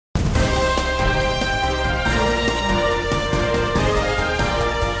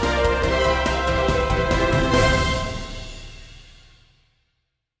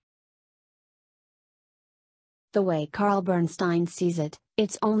The way Carl Bernstein sees it,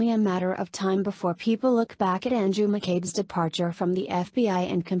 it's only a matter of time before people look back at Andrew McCabe's departure from the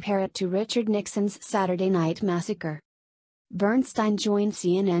FBI and compare it to Richard Nixon's Saturday Night Massacre. Bernstein joined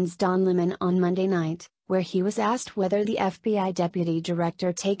CNN's Don Lemon on Monday night, where he was asked whether the FBI deputy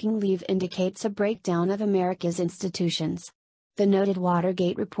director taking leave indicates a breakdown of America's institutions. The noted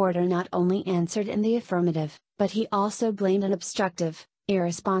Watergate reporter not only answered in the affirmative, but he also blamed an obstructive,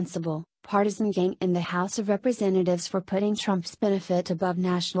 irresponsible, partisan gang in the House of Representatives for putting Trump's benefit above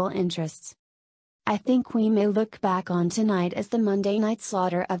national interests. "I think we may look back on tonight as the Monday night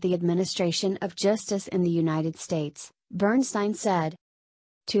slaughter of the administration of justice in the United States," Bernstein said.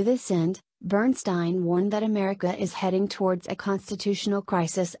 To this end, Bernstein warned that America is heading towards a constitutional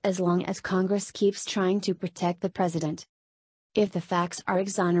crisis as long as Congress keeps trying to protect the president. If the facts are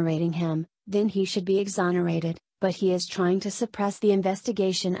exonerating him, then he should be exonerated, but he is trying to suppress the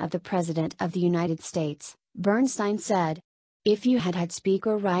investigation of the President of the United States, Bernstein said. "If you had had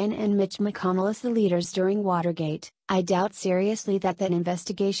Speaker Ryan and Mitch McConnell as the leaders during Watergate, I doubt seriously that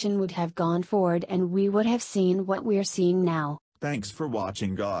investigation would have gone forward and we would have seen what we're seeing now." Thanks for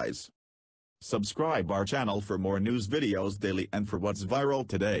watching, guys. Subscribe our channel for more news videos daily and for what's viral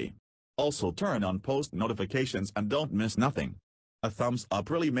today. Also turn on post notifications and don't miss nothing. A thumbs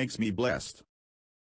up really makes me blessed.